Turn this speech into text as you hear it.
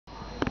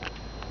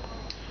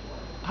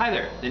Hi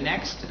there. The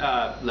next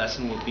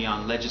lesson will be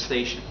on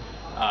legislation,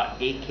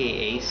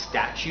 aka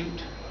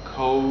statute,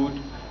 code,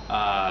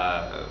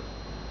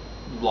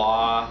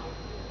 law.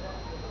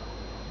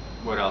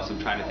 What else?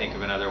 I'm trying to think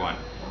of another one.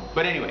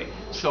 But anyway,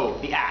 so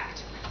the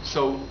act.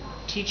 So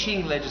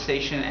teaching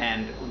legislation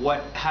and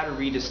how to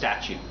read a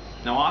statute.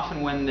 Now,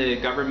 often when the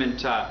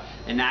government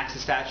enacts a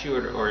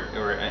statute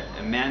or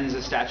amends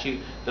a statute,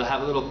 they'll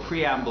have a little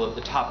preamble at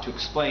the top to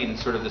explain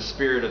sort of the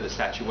spirit of the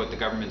statute, what the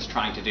government's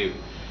trying to do.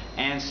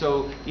 And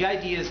so the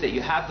idea is that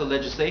you have the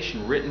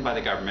legislation written by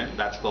the government,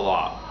 that's the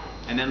law,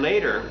 and then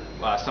later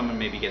someone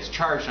maybe gets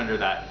charged under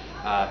that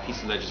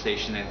piece of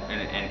legislation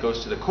and it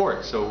goes to the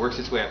court. So it works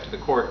its way up to the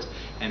courts,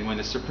 and when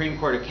the Supreme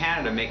Court of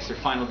Canada makes their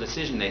final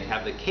decision, they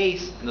have the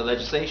case and the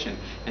legislation,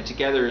 and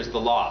together is the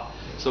law.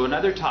 So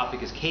another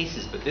topic is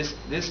cases, but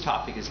this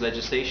topic is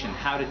legislation,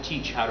 how to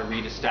teach, how to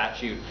read a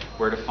statute,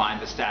 where to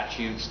find the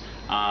statutes,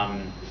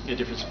 the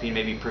difference between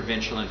maybe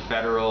provincial and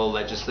federal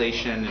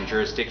legislation and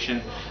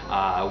jurisdiction,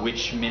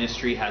 which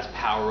ministry has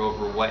power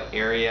over what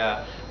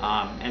area,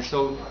 and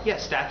so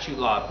yes, statute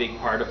law, a big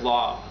part of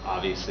law,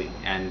 obviously,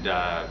 and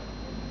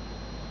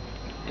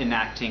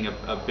enacting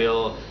a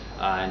bill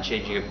and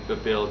changing a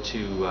bill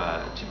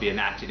to be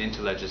enacted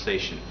into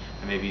legislation,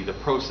 and maybe the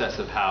process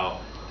of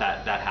how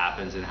that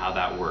happens and how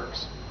that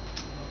works.